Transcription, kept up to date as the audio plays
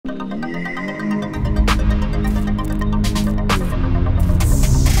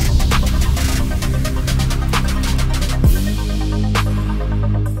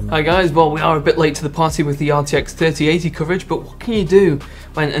Hi guys, well we are a bit late to the party with the RTX 3080 coverage, but what can you do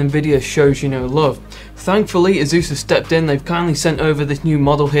when Nvidia shows you no love? Thankfully ASUS has stepped in. They've kindly sent over this new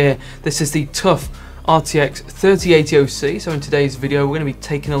model here. This is the TUF RTX 3080 OC. So in today's video we're going to be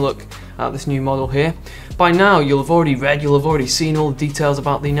taking a look at this new model here. By now you'll have already seen all the details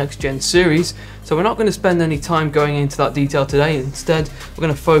about the next gen series, so we're not going to spend any time going into that detail today. Instead we're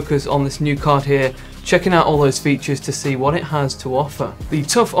going to focus on this new card here, checking out all those features to see what it has to offer. The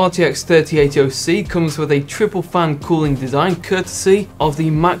TUF RTX 3080 OC comes with a triple fan cooling design courtesy of the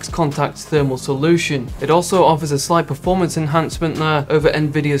Max Contact thermal solution. It also offers a slight performance enhancement there over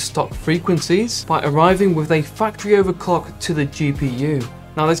Nvidia's stock frequencies by arriving with a factory overclock to the GPU.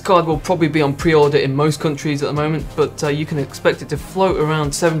 Now this card will probably be on pre-order in most countries at the moment, but you can expect it to float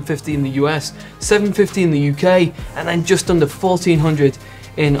around $750 in the US, $750 in the UK, and then just under $1,400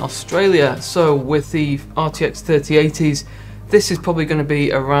 in Australia. So with the RTX 3080s, this is probably going to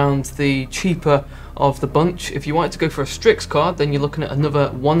be around the cheaper of the bunch. If you wanted to go for a Strix card, then you're looking at another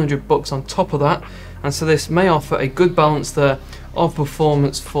 $100 on top of that, and so this may offer a good balance there of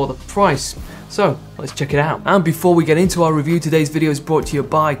performance for the price. So let's check it out. And before we get into our review, today's video is brought to you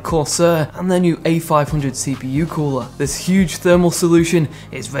by Corsair and their new A500 CPU cooler. This huge thermal solution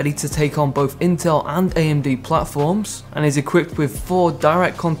is ready to take on both Intel and AMD platforms and is equipped with 4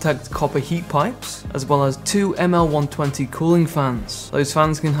 direct contact copper heat pipes as well as 2 ML120 cooling fans. Those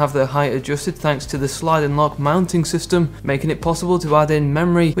fans can have their height adjusted thanks to the slide and lock mounting system, making it possible to add in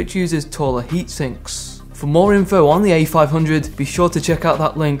memory which uses taller heat sinks. For more info on the A500, be sure to check out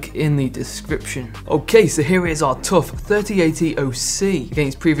that link in the description. Okay, so here is our TUF 3080 OC.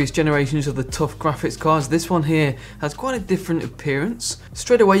 Against previous generations of the TUF graphics cards, this one here has quite a different appearance.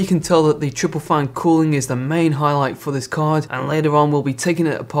 Straight away you can tell that the triple fan cooling is the main highlight for this card, and later on we'll be taking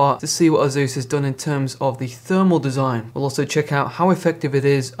it apart to see what ASUS has done in terms of the thermal design. We'll also check out how effective it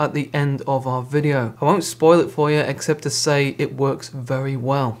is at the end of our video. I won't spoil it for you except to say it works very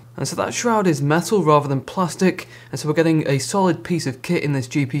well. And so that shroud is metal rather than plastic, and so we're getting a solid piece of kit in this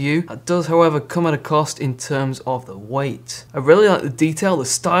GPU. That does however come at a cost in terms of the weight. I really like the detail, the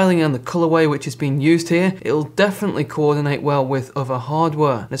styling and the colorway which is being used here. It'll definitely coordinate well with other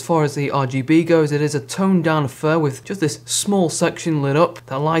hardware. And as far as the RGB goes, it is a toned down affair with just this small section lit up.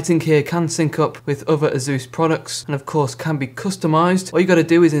 The lighting here can sync up with other ASUS products and of course can be customized. All you got to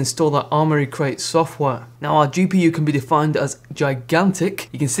do is install that Armory Crate software. Now our GPU can be defined as gigantic.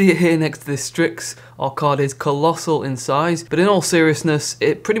 You can see it here next to this Strix. Our card is colossal in size, but in all seriousness,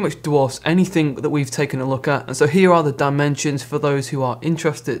 it pretty much dwarfs anything that we've taken a look at. And so here are the dimensions for those who are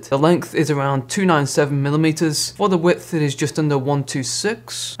interested. The length is around 297mm. For the width, it is just under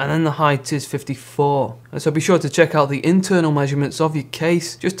 126, and then the height is 54. And so be sure to check out the internal measurements of your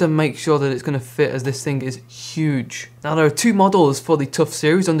case just to make sure that it's going to fit, as this thing is huge. Now there are 2 models for the TUF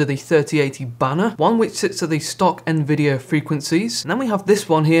series under the 3080 banner, one which sits at the stock Nvidia frequencies, and then we have this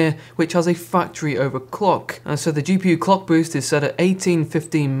one here which has a factory overclock. And so the GPU clock boost is set at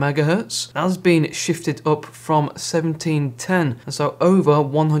 1815 MHz. That has been shifted up from 1710, and so over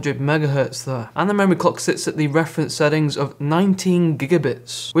 100 MHz there. And the memory clock sits at the reference settings of 19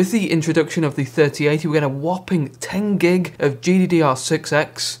 gigabits. With the introduction of the 3080 we get a whopping 10 gig of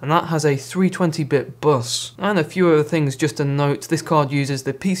GDDR6X, and that has a 320-bit bus. And a few other things just to note: this card uses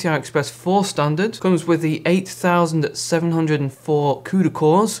the PCI Express 4 standard, comes with the 8704 CUDA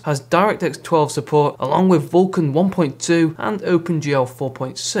cores, has DirectX 12 support along with Vulkan 1.2 and OpenGL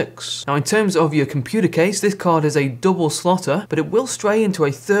 4.6. Now in terms of your computer case, this card is a double slotter, but it will stray into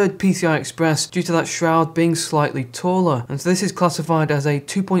a third PCI Express due to that shroud being slightly taller, and so this is classified as a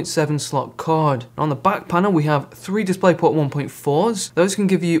 2.7 slot card. On the back panel we have 3 DisplayPort 1.4s. Those can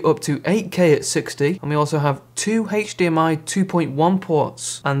give you up to 8K at 60, and we also have 2 HDMI 2.1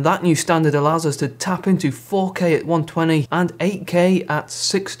 ports, and that new standard allows us to tap into 4K at 120 and 8K at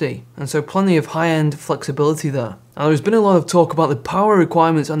 60, and so plenty of high-end flexibility there. Now there's been a lot of talk about the power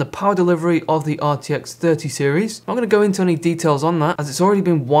requirements and the power delivery of the RTX 30 series. I'm not going to go into any details on that as it's already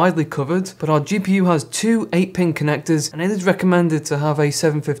been widely covered, but our GPU has 2 8-pin connectors and it is recommended to have a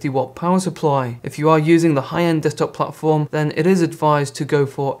 750 watt power supply. If you are using the high-end desktop platform, then it is advised to go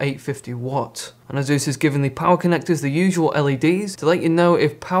for 850 watt. And ASUS has given the power connectors the usual LEDs to let you know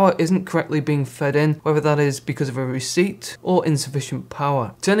if power isn't correctly being fed in, whether that is because of a receipt or insufficient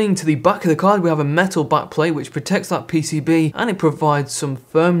power. Turning to the back of the card, we have a metal backplate which protects that PCB and it provides some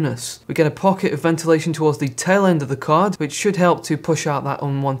firmness. We get a pocket of ventilation towards the tail end of the card, which should help to push out that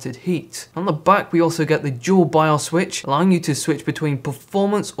unwanted heat. On the back, we also get the dual BIOS switch, allowing you to switch between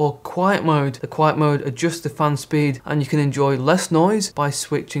performance or quiet mode. The quiet mode adjusts the fan speed and you can enjoy less noise by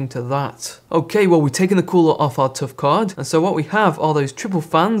switching to that. Okay, well, we've taken the cooler off our TUF card, and so what we have are those triple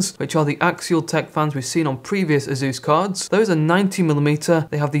fans, which are the Axial Tech fans we've seen on previous ASUS cards. Those are 90mm.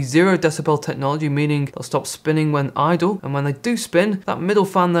 They have the 0 decibel technology, meaning they'll stop spinning when idle, and when they do spin, that middle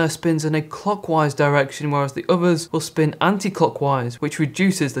fan there spins in a clockwise direction, whereas the others will spin anti-clockwise, which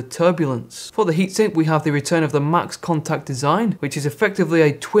reduces the turbulence. For the heatsink, we have the return of the max contact design, which is effectively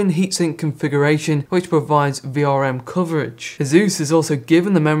a twin heatsink configuration, which provides VRM coverage. ASUS has also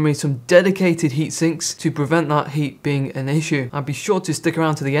given the memory some dedicated heatsinks to prevent that heat being an issue. I'll be sure to stick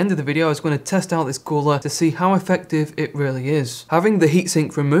around to the end of the video. I was going to test out this cooler to see how effective it really is. Having the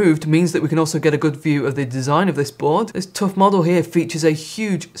heatsink removed means that we can also get a good view of the design of this board. This TUF model here features a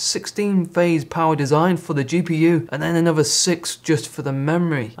huge 16-phase power design for the GPU and then another 6 just for the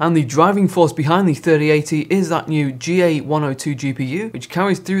memory. And the driving force behind the 3080 is that new GA102 GPU, which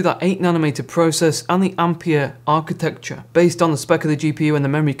carries through that 8nm process and the Ampere architecture. Based on the spec of the GPU and the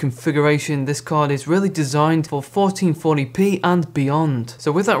memory configuration, this card is really designed for 1440p and beyond.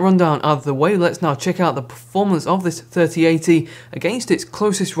 So with that rundown out of the way, let's now check out the performance of this 3080 against its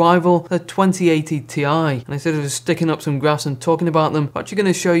closest rival, the 2080 Ti. And instead of just sticking up some graphs and talking about them, I'm actually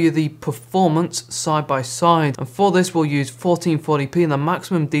going to show you the performance side by side. And for this, we'll use 1440p and the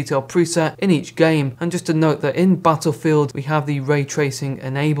maximum detail preset in each game. And just to note that in Battlefield, we have the ray tracing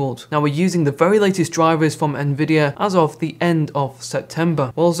enabled. Now we're using the very latest drivers from Nvidia as of the end of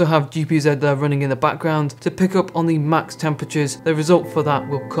September. We'll also have GPUs there running in the background to pick up on the max temperatures. The result for that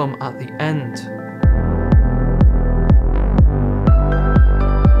will come at the end.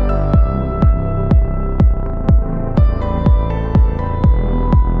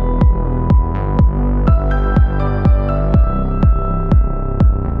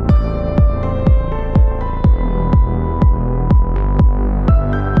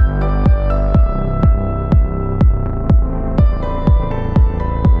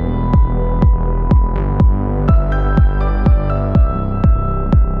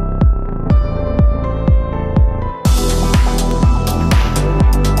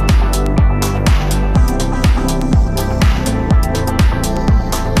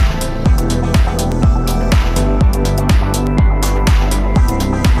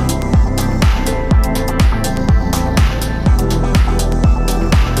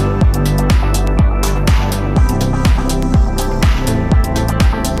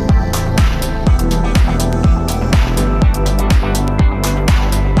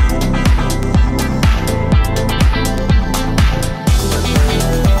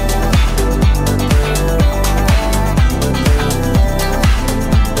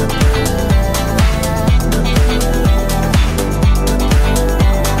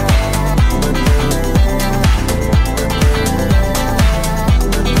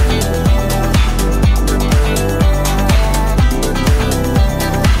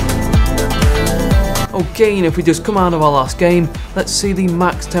 Okay, and if we just come out of our last game, let's see the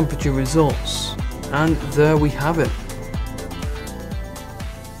max temperature results. And there we have it.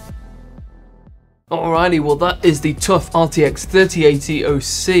 Alrighty, well that is the TUF RTX 3080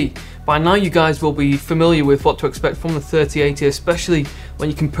 OC. By now you guys will be familiar with what to expect from the 3080, especially when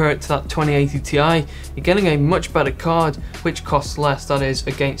you compare it to that 2080 Ti. You're getting a much better card, which costs less, that is,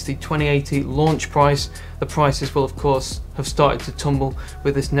 against the 2080 launch price. The prices will of course have started to tumble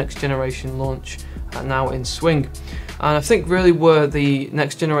with this next generation launch now in swing. And I think really where the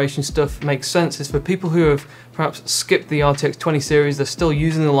next generation stuff makes sense is for people who have perhaps skipped the RTX 20 series, they're still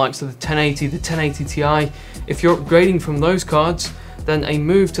using the likes of the 1080, the 1080 Ti. If you're upgrading from those cards, then a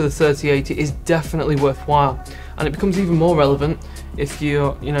move to the 3080 is definitely worthwhile. And it becomes even more relevant if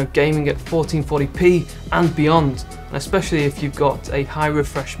you're gaming at 1440p and beyond, and especially if you've got a high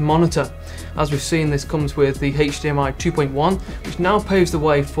refresh monitor. As we've seen, this comes with the HDMI 2.1, which now paves the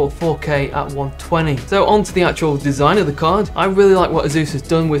way for 4K at 120. So on to the actual design of the card. I really like what ASUS has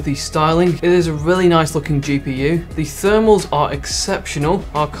done with the styling. It is a really nice looking GPU. The thermals are exceptional.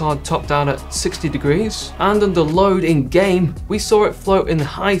 Our card topped out at 60 degrees, and under load in game, we saw it float in the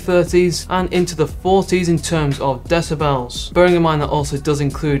high 30s and into the 40s in terms of decibels. Bearing in mind that also does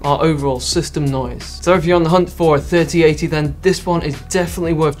include our overall system noise. So if you're on the hunt for a 3080, then this one is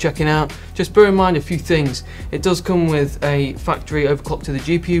definitely worth checking out. Just bear in mind a few things. It does come with a factory overclock to the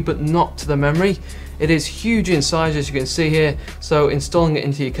GPU, but not to the memory. It is huge in size, as you can see here, so installing it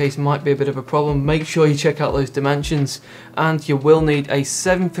into your case might be a bit of a problem. Make sure you check out those dimensions, and you will need a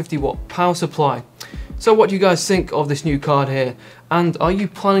 750 watt power supply. So what do you guys think of this new card here? And are you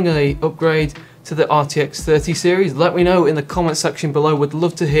planning an upgrade to the RTX 30 series? Let me know in the comment section below. Would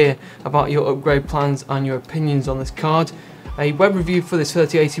love to hear about your upgrade plans and your opinions on this card. A web review for this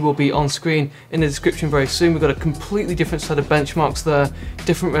 3080 will be on screen in the description very soon. We've got a completely different set of benchmarks there,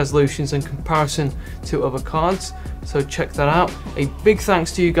 different resolutions in comparison to other cards, so check that out. A big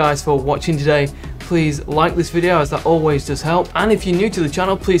thanks to you guys for watching today. Please like this video, as that always does help, and if you're new to the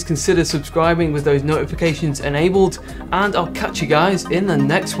channel, please consider subscribing with those notifications enabled, and I'll catch you guys in the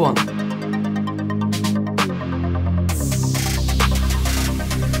next one.